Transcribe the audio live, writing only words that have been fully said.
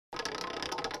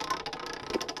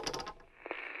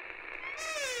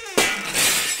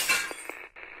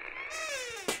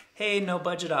Hey, no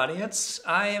budget audience.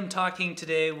 I am talking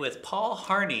today with Paul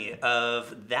Harney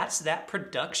of That's That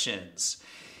Productions.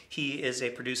 He is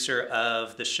a producer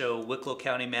of the show Wicklow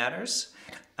County Matters,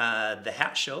 the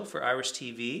Hat Show for Irish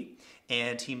TV,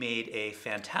 and he made a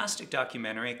fantastic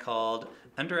documentary called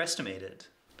Underestimated.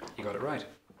 You got it right.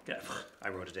 Yeah, I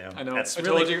wrote it down. I know. That's I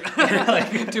really, told you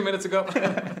like 2 minutes ago.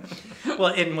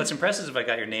 Well, and what's impressive is if I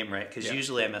got your name right, because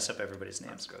usually I mess up everybody's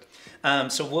names. That's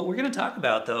good. So what we're going to talk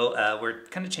about, though, we're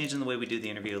kind of changing the way we do the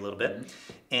interview a little bit.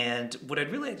 And what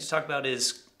I'd really like to talk about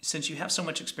is, since you have so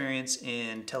much experience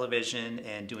in television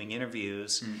and doing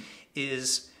interviews,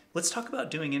 let's talk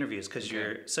about doing interviews, because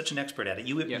you're such an expert at it.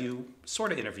 You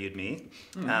sort of interviewed me,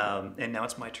 and now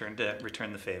it's my turn to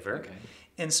return the favor. Okay.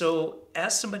 And so,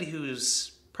 as somebody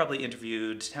who's probably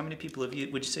interviewed, how many people would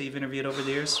you say you've interviewed over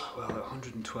the years? Well,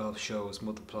 112 shows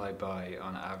multiplied by,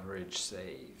 on average,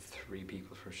 say 3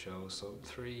 people per show, so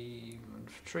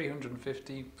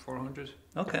 350, 400.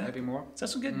 Okay, maybe more. So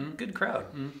that's a good crowd.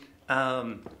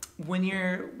 When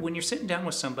you're sitting down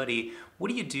with somebody, what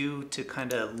do you do to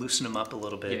kind of loosen them up a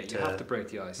little bit? Yeah, you have to break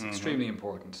the ice. Extremely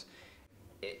important.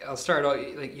 I'll start out,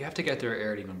 like, you have to get there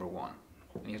early, number one.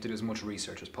 And you have to do as much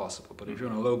research as possible. But if you're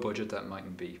on a low budget, that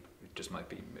might be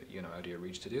out of your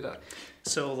reach to do that.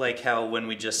 So like how when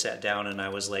we just sat down and I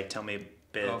was like, tell me a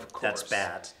bit, that's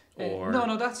bad. Or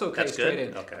no, that's okay. That's straight good?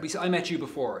 in. Okay. I met you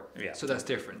before, so that's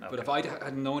different. Okay. But if I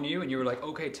hadn't known you and you were like,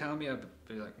 okay, tell me, I'd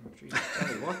be like, tell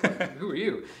me what? Like, who are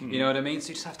you? You know what I mean? So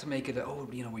you just have to make it, were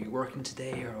you working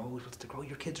today? Or, what's the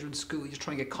your kids are in school. You just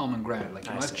try and get common ground. Like,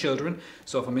 I have children,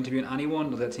 so if I'm interviewing anyone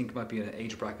that I think might be in an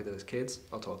age bracket that has kids,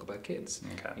 I'll talk about kids.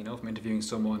 Okay. You know, if I'm interviewing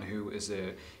someone who is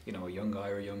a young guy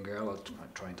or a young girl, I'll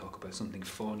try and talk about something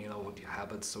fun, what your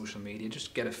habits, social media,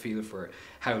 just get a feel for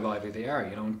how lively they are,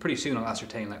 and pretty soon I'll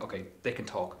ascertain, like, okay, they can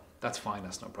talk. That's fine,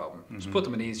 that's no problem. Just put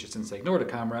them at ease, just say, ignore the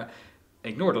camera,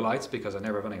 ignore the lights, because I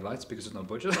never have any lights because there's no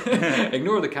budget.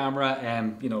 Ignore the camera,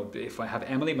 and if I have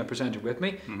Emily, my presenter, with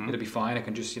me, it'll be fine. I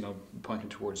can just point them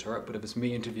towards her. But if it's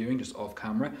me interviewing just off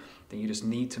camera, then you just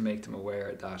need to make them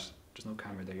aware that there's no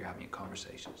camera there. You're having a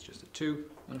conversation. It's just a to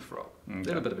and a fro. A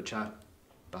little bit of a chat,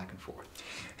 back and forth.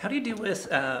 How do you deal with,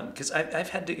 because I've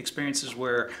had the experiences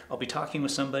where I'll be talking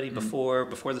with somebody before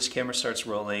this camera starts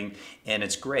rolling, and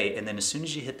it's great, and then as soon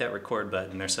as you hit that record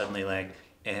button, they're suddenly like,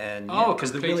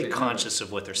 because they're really conscious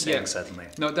of what they're saying suddenly.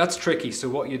 No, that's tricky. So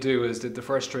what you do is that the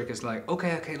first trick is like,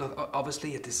 okay, look,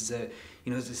 obviously this is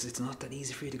it's not that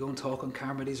easy for you to go and talk on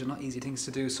camera. These are not easy things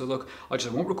to do. So look, I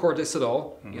won't record this at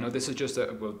all. This is just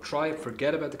we'll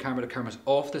forget about the camera. The camera's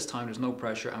off this time. There's no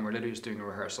pressure, and we're literally just doing a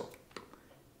rehearsal.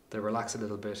 They relax a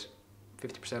little bit.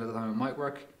 50% of the time it might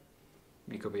work.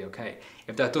 You could be okay.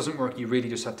 If that doesn't work, you really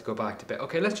just have to go back to bed.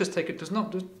 Okay, let's just take it. Just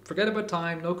forget about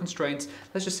time, no constraints.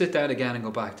 Let's just sit down again and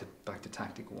go back to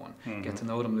tactic one. Get to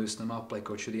know them, loosen them up, like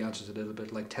go through the answers a little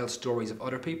bit, like tell stories of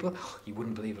other people. You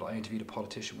wouldn't believe it. I interviewed a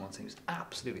politician once, and he was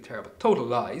absolutely terrible, total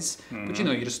lies. But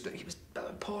he was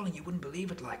appalling. You wouldn't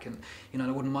believe it. Like, and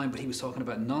I wouldn't mind. But he was talking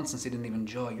about nonsense he didn't even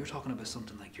enjoy. You're talking about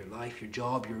something like your life, your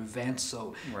job, your events.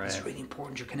 So it's really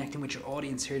important. You're connecting with your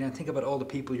audience here. Now think about all the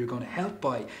people you're going to help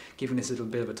by giving this little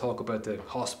bit of a talk about the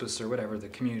hospice or whatever, the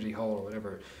community hall or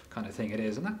whatever kind of thing it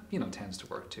is, and that tends to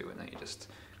work too. And then you just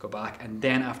go back, and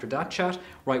then after that chat,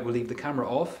 we'll leave the camera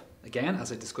off again, as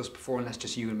I discussed before, and let's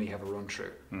just you and me have a run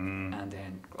through. And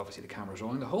then obviously the camera's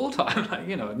rolling the whole time, like,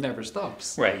 it never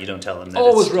stops. Right, you don't tell them that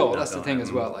always roll. That's the thing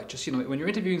as well. Like, just when you're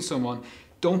interviewing someone,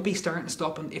 don't be starting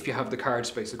stopping if you have the card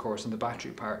space, of course, and the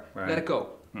battery part. Let it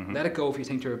go. Let it go if you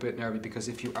think you're a bit nervy, because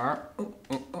if you are,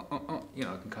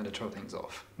 it can kind of throw things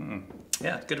off.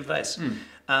 Yeah, good advice.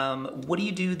 What do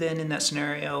you do then in that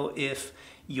scenario if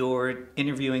you're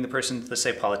interviewing the person, let's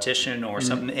say politician or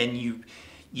something, and you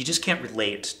just can't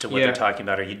relate to what they're talking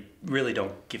about, or you really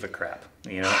don't give a crap?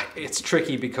 It's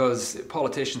tricky, because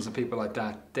politicians and people like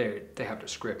that, they have their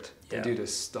script. They do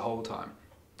this the whole time.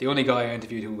 The only guy I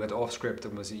interviewed who went off script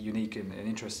and was unique and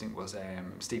interesting was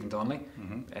Stephen Donnelly,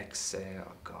 ex,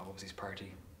 what was his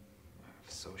party?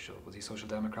 Was he Social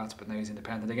Democrats? But now he's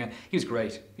independent again. He was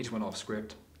great. He just went off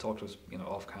script, talked to us,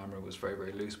 off camera, was very,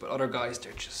 very loose. But other guys,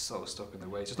 they're just so stuck in their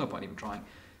ways. There's no point even trying.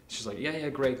 It's just like,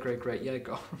 great, yeah,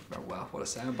 go. Well, what a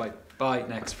soundbite. Bye,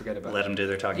 next, forget about it. Let them do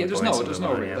their talking points. There's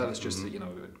no, that was just,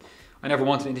 I never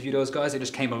wanted to interview those guys. They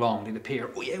just came along. They'd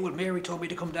appear. Oh yeah, well, Mary told me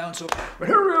to come down, so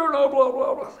here we are now. Blah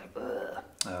blah blah. Like,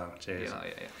 oh jeez.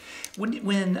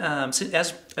 Yeah. So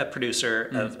as a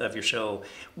producer of your show,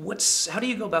 how do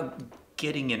you go about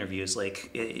getting interviews?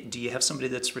 Like, do you have somebody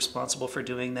that's responsible for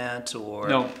doing that, or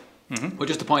no? Well,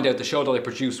 just to point out, the show that I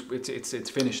produce, it's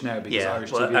finished now because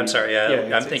Irish TV. I'm sorry.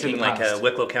 I'm thinking like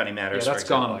Wicklow County Matters. Yeah, that's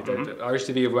gone. Like Irish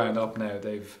TV have wound up now.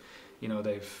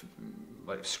 They've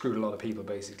like screwed a lot of people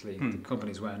basically. The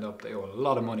company's wound up. They owe a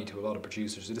lot of money to a lot of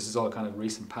producers. So this is all kind of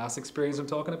recent past experience I'm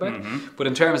talking about. But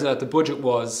in terms of that, the budget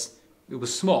was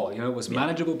small. It was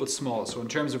manageable but small. So in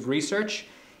terms of research,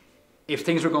 if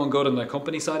things were going good on the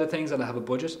company side of things and I have a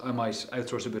budget, I might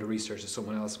outsource a bit of research to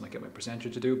someone else. I might get my presenter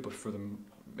to do, but for them,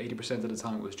 80% of the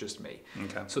time it was just me.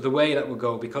 Okay. So the way that would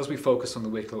go, because we focus on the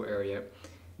Wicklow area,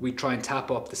 we try and tap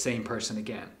up the same person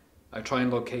again. I try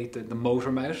and locate the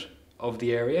motor mouth of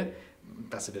the area.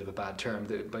 That's a bit of a bad term.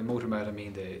 By motor mouth I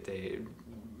mean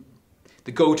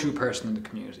the go-to person in the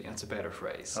community. That's a better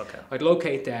phrase. Okay. I'd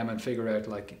locate them and figure out,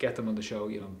 like, get them on the show,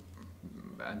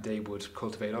 and they would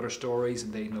cultivate other stories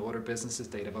and they'd know other businesses,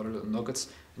 they'd have other little nuggets,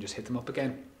 and just hit them up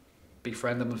again.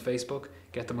 Befriend them on Facebook,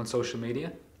 get them on social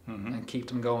media, and keep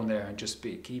them going there, and just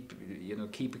keep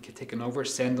it ticking over.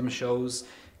 Send them shows,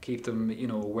 keep them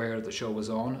aware that the show was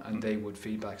on, and they would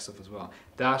feedback stuff as well.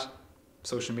 That,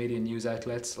 social media news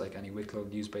outlets like any Wicklow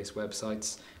news-based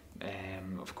websites,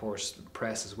 of course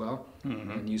press as well,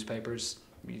 and newspapers,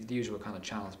 the usual kind of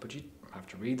channels. But you have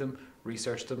to read them,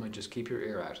 research them, and just keep your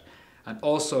ear out. And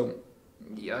also,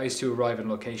 I used to arrive in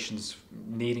locations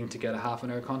needing to get a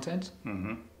half-an-hour content,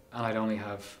 and I'd only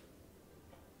have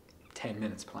 10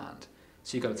 minutes planned.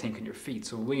 So you got to think on your feet.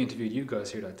 So when we interviewed you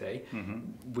guys here that day,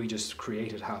 we just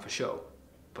created half a show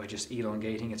by just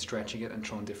elongating it, stretching it, and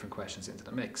throwing different questions into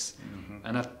the mix.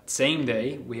 And that same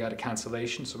day, we had a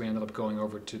cancellation, so we ended up going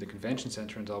over to the convention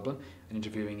centre in Dublin and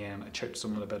interviewing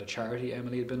someone about a charity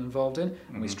Emily had been involved in,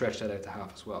 and we stretched that out to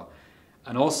half as well.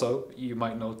 And also, you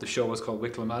might note the show was called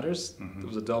Wicklow Matters. It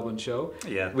was a Dublin show.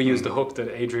 Yeah. We used the hook that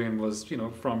Adrian was,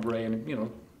 from Bray,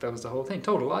 and that was the whole thing.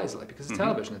 Total lies, because it's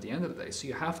television at the end of the day. So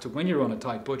you have to, when you're on a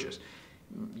tight budget,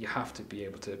 you have to be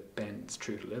able to bend the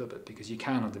truth a little bit, because you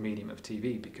can on the medium of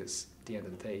TV, because at the end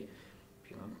of the day,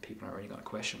 people aren't really going to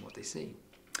question what they see.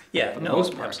 Yeah, for the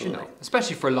most part, absolutely.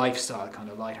 Especially for lifestyle, kind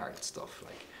of lighthearted stuff,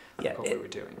 what we were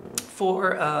doing.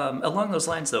 For along those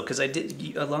lines, though, because I did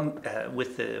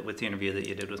with the interview that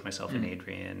you did with myself and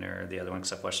Adrian, or the other one,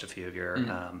 because I've watched a few of your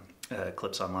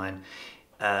clips online.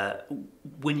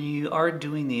 When you are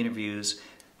doing the interviews,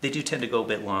 they do tend to go a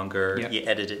bit longer. Yep. You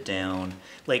edit it down.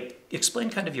 Explain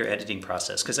kind of your editing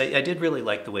process, because I did really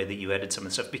like the way that you edit some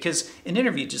of the stuff. Because an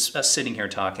interview, just us sitting here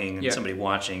talking and somebody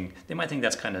watching, they might think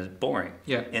that's kind of boring.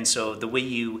 Yeah. And so the way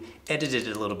you edited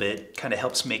it a little bit kind of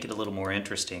helps make it a little more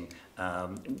interesting.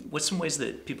 What's some ways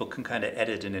that people can kind of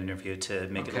edit an interview to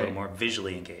make it a little more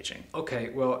visually engaging? Okay,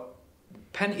 well,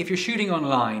 if you're shooting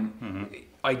online,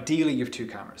 ideally you have two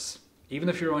cameras. Even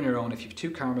if you're on your own, if you have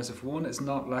two cameras, if one is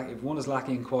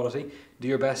lacking in quality, do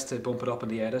your best to bump it up in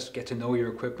the edit. Get to know your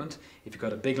equipment. If you've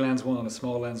got a big lens one and a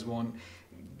small lens one,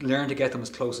 learn to get them as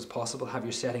close as possible. Have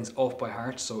your settings off by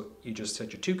heart, so you just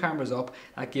set your two cameras up.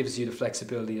 That gives you the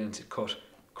flexibility then to cut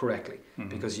correctly,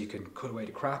 because you can cut away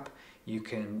the crap. You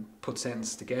can put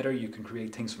sentences together. You can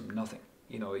create things from nothing.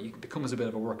 It becomes a bit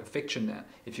of a work of fiction then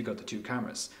if you've got the two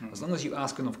cameras. As long as you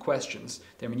ask enough questions,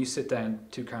 then when you sit down,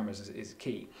 two cameras is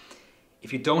key.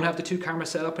 If you don't have the two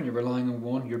cameras set up and you're relying on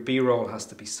one, your B-roll has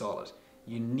to be solid.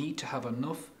 You need to have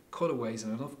enough cutaways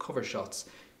and enough cover shots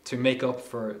to make up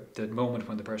for the moment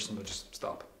when the person will just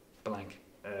stop, blank.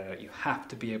 You have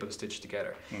to be able to stitch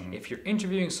together. If you're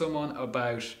interviewing someone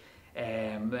about,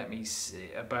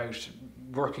 about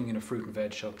working in a fruit and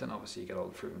veg shop, then obviously you get all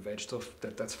the fruit and veg stuff.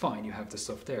 That's fine, you have the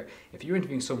stuff there. If you're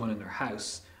interviewing someone in their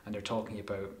house and they're talking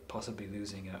about possibly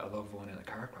losing a loved one in a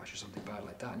car crash or something bad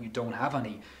like that, and you don't have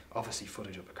any, obviously,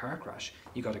 footage of a car crash,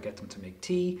 you got to get them to make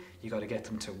tea, you got to get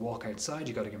them to walk outside,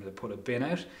 you got to get them to put a bin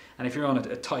out. And if you're on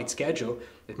a tight schedule,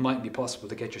 it might be possible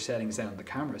to get your settings down on the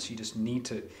camera, so you just need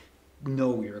to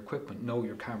know your equipment, know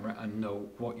your camera, and know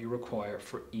what you require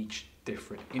for each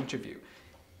different interview.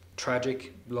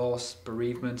 Tragic, loss,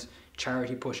 bereavement,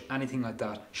 charity push, anything like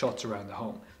that, shots around the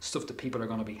home. Stuff that people are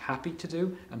going to be happy to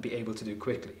do and be able to do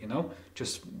quickly,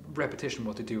 Just repetition of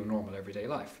what they do in normal everyday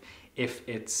life. If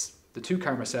it's the two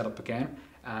camera setup again,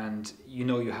 and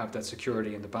you have that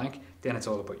security in the bank, then it's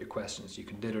all about your questions. You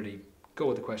can literally go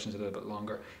with the questions a little bit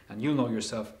longer, and you'll know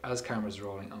yourself as cameras are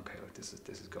rolling, okay, look, this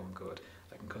is going good.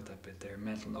 I can cut that bit there.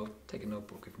 Mental note, take a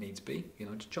notebook if needs be,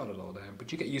 just jot it all down.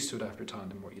 But you get used to it after time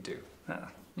the more you do.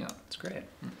 Yeah, that's great.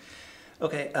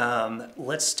 Okay,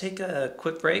 let's take a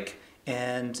quick break,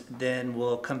 and then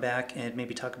we'll come back and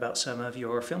maybe talk about some of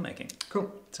your filmmaking.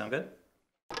 Cool. Sound good?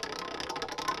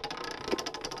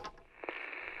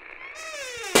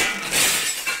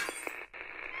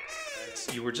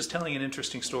 You were just telling an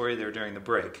interesting story there during the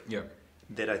break. Yeah.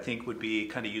 that I think would be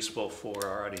kind of useful for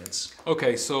our audience.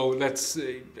 Okay, so let's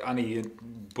any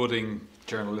budding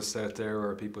journalists out there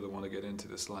or people that want to get into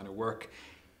this line of work,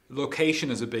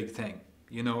 location is a big thing.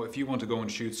 You know, if you want to go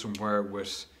and shoot somewhere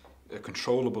with a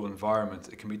controllable environment,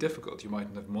 it can be difficult. You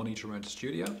mightn't have money to rent a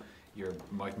studio. You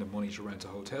mightn't have money to rent a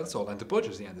hotel. It's all down to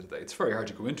budget at the end of the day. It's very hard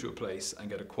to go into a place and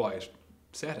get a quiet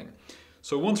setting.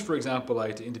 So once, for example, I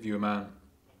had to interview a man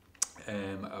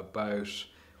about,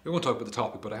 we won't talk about the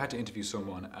topic, but I had to interview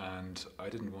someone and I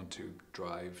didn't want to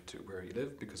drive to where he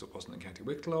lived because it wasn't in County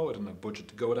Wicklow. I didn't have budget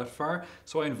to go that far.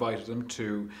 So I invited him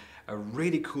to a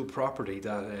really cool property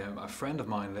that a friend of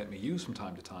mine let me use from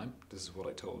time to time. This is what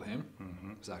I told him.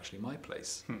 It was actually my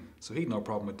place. So he had no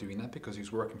problem with doing that because he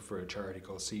was working for a charity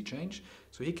called Sea Change.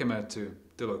 So he came out to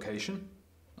the location.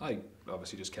 I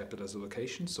obviously just kept it as a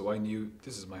location, so I knew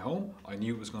this is my home. I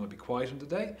knew it was going to be quiet in the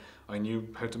day. I knew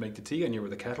how to make the tea. I knew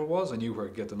where the kettle was. I knew where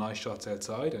to get the nice shots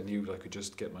outside. I knew I could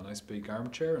just get my nice big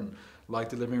armchair and light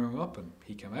the living room up. And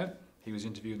he came out. He was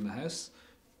interviewed in the house.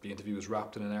 The interview was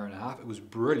wrapped in an hour and a half. It was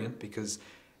brilliant because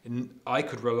I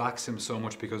could relax him so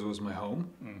much because it was my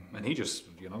home, and he just,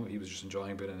 you know, he was just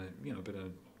enjoying being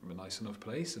in a nice enough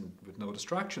place and with no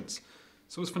distractions.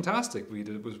 So it was fantastic.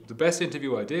 It was the best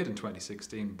interview I did in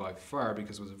 2016 by far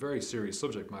because it was a very serious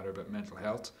subject matter about mental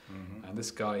health. And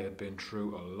this guy had been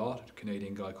through a lot. A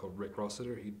Canadian guy called Rick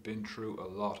Rossiter. He'd been through a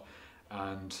lot.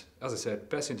 And as I said,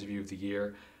 best interview of the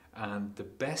year. And the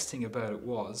best thing about it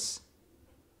was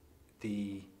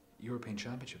the European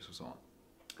Championships was on.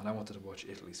 And I wanted to watch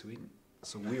Italy-Sweden.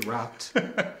 So we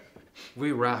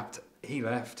wrapped. He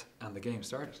left and the game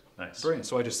started. Nice. Brilliant.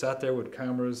 So I just sat there with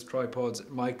cameras, tripods,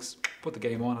 mics, put the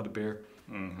game on, had a beer.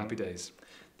 Happy days.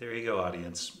 There you go,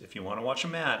 audience. If you want to watch a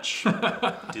match,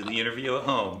 do the interview at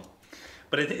home.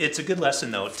 But it's a good lesson,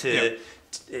 though,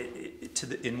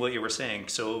 in what you were saying.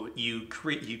 So you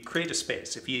create a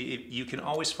space. If you can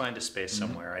always find a space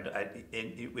somewhere.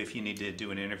 If you need to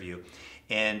do an interview,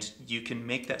 and you can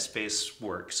make that space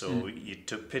work. So you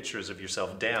took pictures of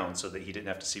yourself down so that he didn't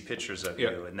have to see pictures of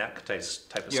you, and that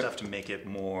type of stuff to make it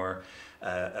more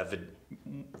of a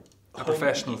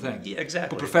professional thing. Yeah,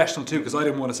 exactly. But professional too, because I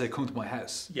didn't want to say, come to my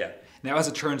house. Yeah. Now, as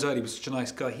it turns out, he was such a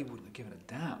nice guy, he wouldn't have given a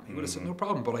damn. He would have said, no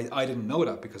problem, but I didn't know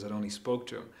that because I'd only spoke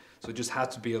to him. So it just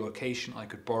had to be a location I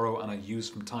could borrow and I'd use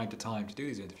from time to time to do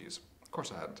these interviews. Of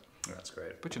course I hadn't. That's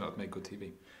great. But you know, it made good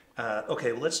TV.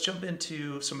 Okay, well, let's jump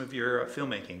into some of your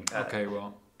filmmaking. Okay,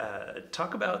 well.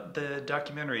 Talk about the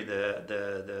documentary,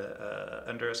 the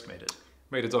Underestimated.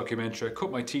 Made a documentary. I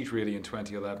cut my teeth really in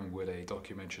 2011 with a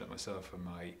documentary that myself and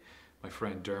my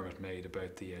friend Dermot made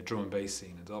about the drum and bass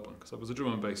scene in Dublin, because I was a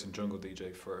drum and bass and jungle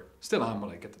DJ still am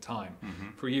like at the time,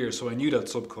 for years. So I knew that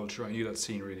subculture, I knew that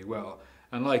scene really well.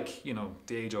 And like, you know,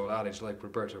 the age-old adage, like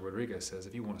Roberto Rodriguez says,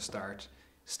 if you want to start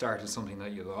in something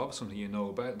that you love, something you know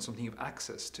about, and something you have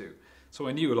access to. So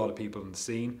I knew a lot of people in the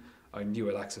scene. I knew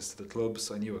I had access to the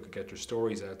clubs. I knew I could get their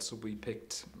stories out. So we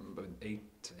picked about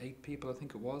eight people, I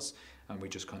think it was, and we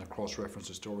just kind of cross-referenced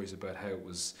the stories about how it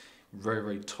was very,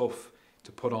 very tough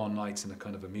to put on nights in a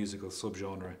kind of a musical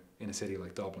subgenre in a city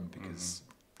like Dublin, because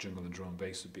jungle and drum and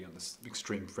bass would be on the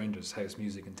extreme fringes. House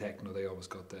music and techno, they always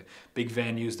got the big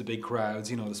venues, the big crowds,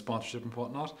 you know, the sponsorship and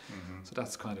whatnot. So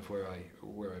that's kind of where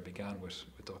I began with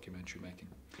documentary making.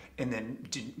 And then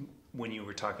when you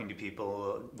were talking to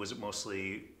people, was it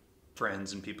mostly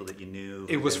friends and people that you knew?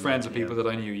 It was friends and people that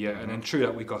I knew, yeah. And then through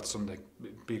that we got some like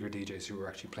bigger DJs who were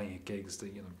actually playing at gigs.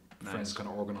 That, you know, friends kind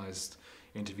of organised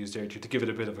interviews there to give it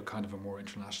a bit of a kind of a more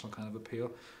international kind of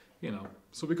appeal. You know,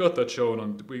 so we got that show,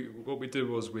 and what we did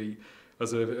was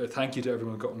as a thank you to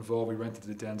everyone who got involved, we rented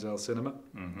the Denzel Cinema,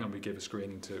 and we gave a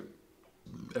screening to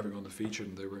everyone that featured,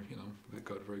 and they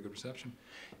got a very good reception.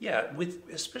 Yeah,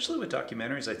 especially with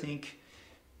documentaries, I think,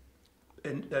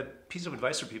 and a piece of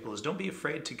advice for people is don't be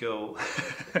afraid to go,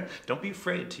 don't be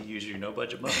afraid to use your no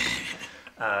budget money.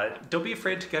 Don't be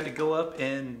afraid to kind of go up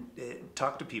and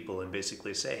talk to people and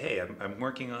basically say, hey, I'm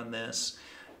working on this.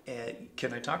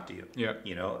 Can I talk to you? Yeah.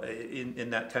 You know,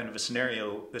 in that kind of a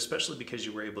scenario, especially because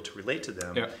you were able to relate to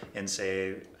them and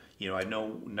say, you know, I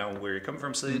know now where you're coming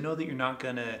from, so they know that you're not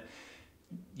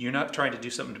trying to do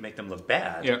something to make them look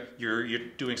bad. Yeah. You're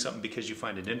doing something because you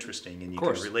find it interesting and you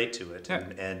can relate to it,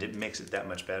 and it makes it that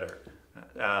much better.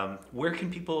 Where can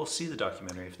people see the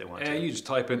documentary if they want to? You just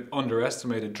type in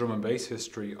Underestimated Drum and Bass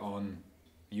History on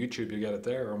YouTube, you get it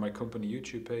there, or my company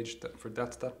YouTube page for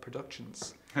That's That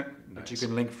Productions, nice. Which you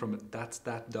can link from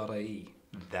thatsthat.ie.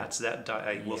 That's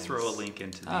that. We'll throw a link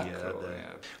into the. Cool,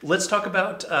 Let's talk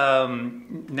about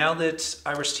now that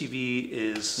Irish TV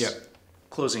is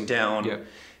closing down. Yeah.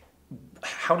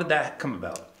 How did that come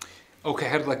about? Okay,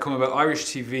 how did that come about? Irish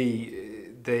TV.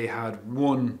 they had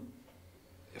one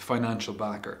financial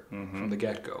backer from the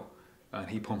get-go, and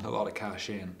he pumped a lot of cash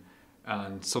in,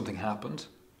 and something happened,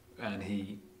 and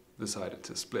he decided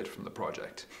to split from the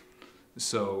project.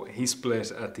 So he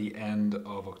split at the end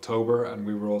of October, and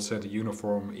we were all sent a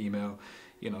uniform email,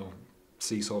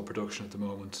 Seesaw production at the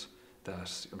moment,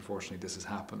 that unfortunately this has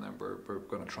happened, and we're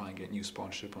going to try and get new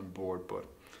sponsorship on board, but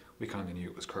we kind of knew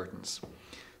it was curtains.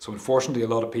 So unfortunately, a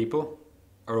lot of people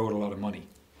are owed a lot of money,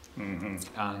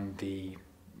 and the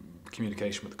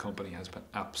communication with the company has been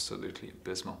absolutely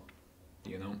abysmal.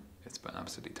 It's been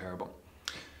absolutely terrible.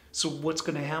 So what's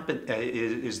going to happen?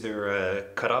 Is there a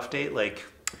cutoff date?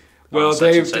 Well,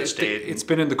 it's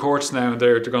been in the courts now, and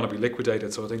they're going to be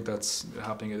liquidated. So I think that's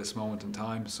happening at this moment in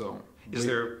time. So is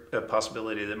there a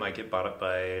possibility that it might get bought up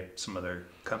by some other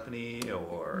company,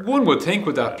 or one would think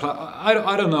with that? I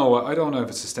don't know. I don't know if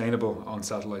it's sustainable on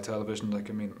satellite television.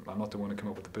 I'm not the one to come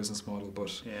up with the business model,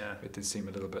 but it did seem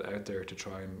a little bit out there to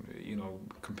try and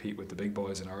compete with the big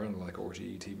boys in Ireland, like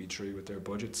RTE, TV3, with their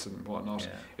budgets and whatnot.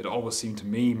 It always seemed to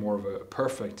me more of a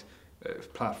perfect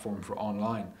platform for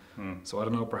online. So I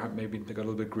don't know, perhaps maybe they got a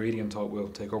little bit greedy and thought we'll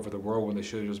take over the world when they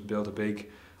should have just built a big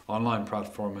online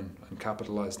platform and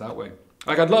capitalise that way.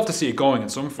 I'd love to see it going in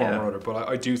some form or other, but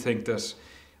I do think that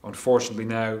unfortunately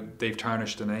now they've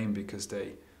tarnished the name because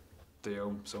they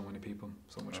owe so many people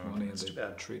so much money, and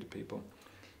they've treated people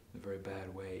in a very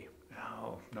bad way.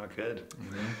 Oh, not good.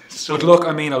 So, but look,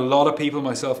 a lot of people,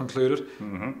 myself included,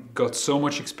 got so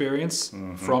much experience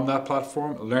from that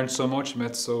platform, learned so much,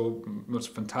 met so much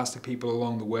fantastic people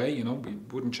along the way. We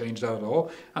wouldn't change that at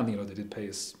all. And they did pay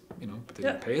us, but they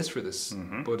didn't pay us for this.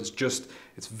 But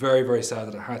it's very, very sad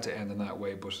that it had to end in that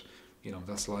way. But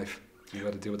that's life. You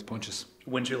got to deal with the punches.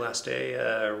 When's your last day?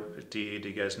 Do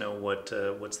you guys know what's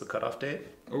the cutoff date?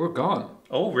 Oh, we're gone.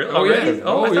 Oh, really? Oh, really? Yeah.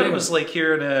 I thought it was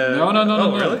here in a...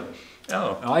 No. Really?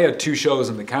 Oh. I had 2 shows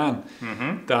in the can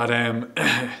that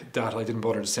that I didn't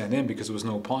bother to send in because there was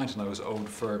no point, and I was owed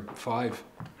for 5.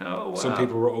 Oh, wow. Some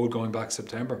people were owed going back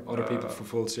September. Other people for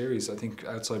full series. I think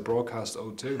Outside Broadcast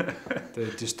owed too.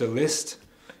 The list.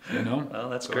 Well,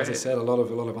 that's so great. As I said, a lot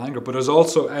of anger, but there's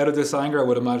also, out of this anger, I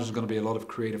would imagine there's going to be a lot of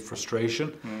creative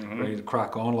frustration, ready to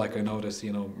crack on. Like I noticed,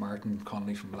 Martin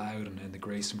Connolly from Loud and the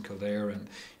Grace from Kildare, and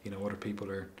other people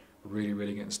are really,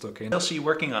 really getting stuck in. What else are you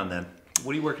working on then?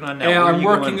 What are you working on now? I'm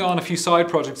working on a few side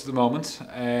projects at the moment.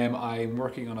 I'm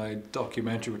working on a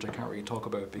documentary which I can't really talk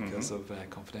about because of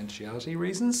confidentiality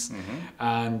reasons,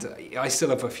 and I still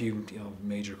have a few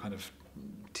major kind of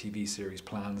TV series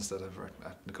plans that are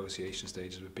at negotiation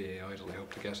stages with BAI that I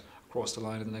hope to get across the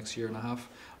line in the next year and a half,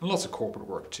 and lots of corporate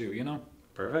work too.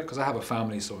 Perfect. Because I have a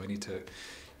family, so I need to.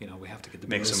 We have to get the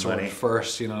Make bills some money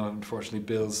first. Unfortunately,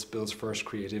 bills first,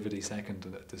 creativity second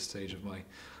at this stage of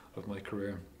my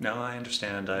career. No, I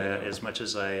understand. As much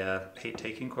as I hate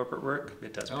taking corporate work,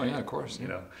 it does. Oh yeah, of course.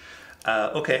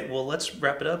 Okay, well, let's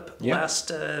wrap it up. Yeah.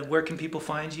 Last, where can people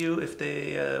find you if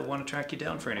they want to track you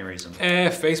down for any reason?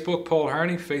 Facebook, Paul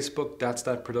Harney. Facebook, That's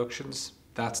That Productions.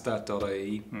 That's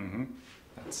that.ie.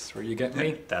 That's where you get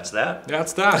me. That's that.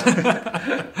 That's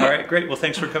that. All right, great. Well,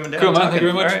 thanks for coming down. Cool, man. Thank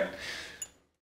you very much. All right.